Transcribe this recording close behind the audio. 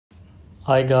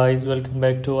Hi guys, welcome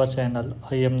back to our channel.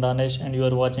 I am Danish and you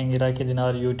are watching Iraqi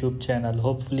Dinar YouTube channel.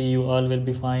 Hopefully you all will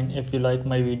be fine. If you like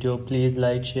my video, please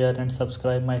like, share and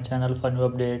subscribe my channel for new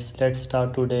updates. Let's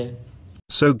start today.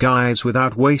 So guys,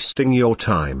 without wasting your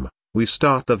time, we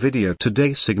start the video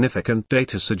today. Significant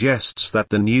data suggests that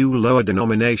the new lower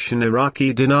denomination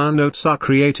Iraqi dinar notes are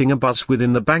creating a buzz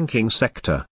within the banking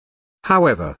sector.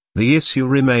 However, the issue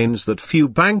remains that few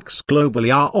banks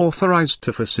globally are authorized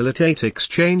to facilitate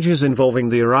exchanges involving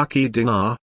the Iraqi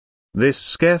dinar. This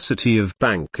scarcity of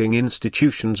banking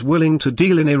institutions willing to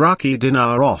deal in Iraqi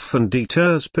dinar often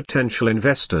deters potential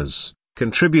investors,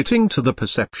 contributing to the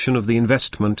perception of the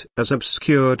investment as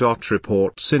obscure.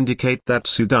 Reports indicate that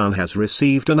Sudan has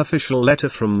received an official letter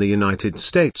from the United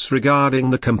States regarding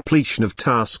the completion of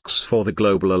tasks for the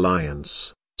Global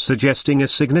Alliance, suggesting a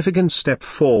significant step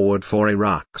forward for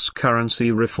Iraq's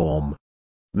currency reform.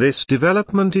 This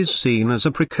development is seen as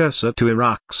a precursor to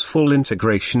Iraq's full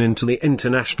integration into the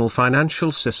international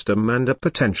financial system and a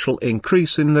potential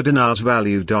increase in the dinar's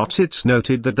value. It's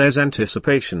noted that there's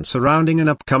anticipation surrounding an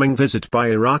upcoming visit by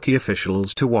Iraqi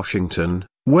officials to Washington,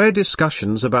 where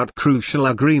discussions about crucial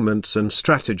agreements and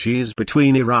strategies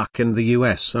between Iraq and the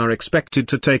US are expected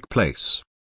to take place.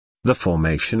 The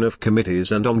formation of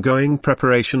committees and ongoing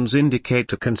preparations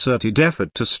indicate a concerted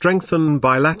effort to strengthen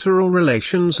bilateral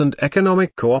relations and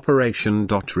economic cooperation.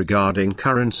 Regarding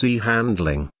currency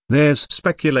handling, there's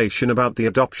speculation about the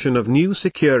adoption of new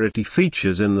security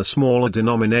features in the smaller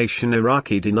denomination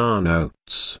Iraqi dinar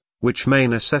notes, which may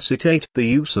necessitate the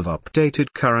use of updated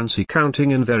currency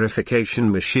counting and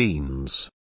verification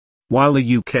machines. While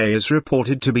the UK is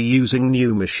reported to be using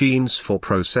new machines for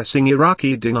processing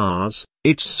Iraqi dinars,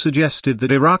 it's suggested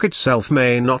that Iraq itself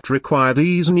may not require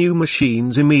these new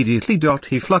machines immediately.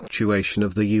 The fluctuation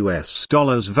of the US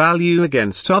dollar's value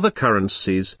against other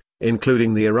currencies,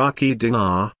 including the Iraqi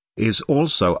dinar, is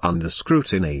also under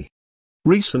scrutiny.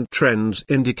 Recent trends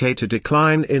indicate a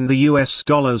decline in the US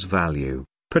dollar's value,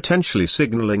 potentially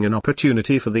signaling an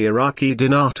opportunity for the Iraqi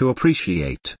dinar to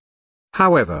appreciate.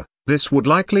 However, this would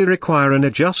likely require an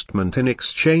adjustment in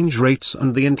exchange rates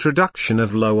and the introduction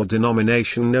of lower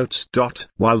denomination notes.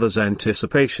 While there's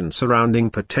anticipation surrounding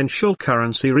potential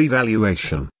currency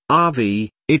revaluation,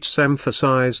 it's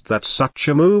emphasized that such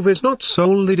a move is not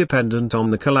solely dependent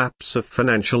on the collapse of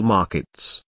financial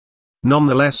markets.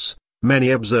 Nonetheless,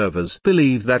 many observers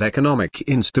believe that economic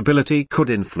instability could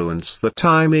influence the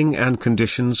timing and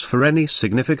conditions for any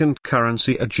significant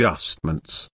currency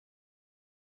adjustments.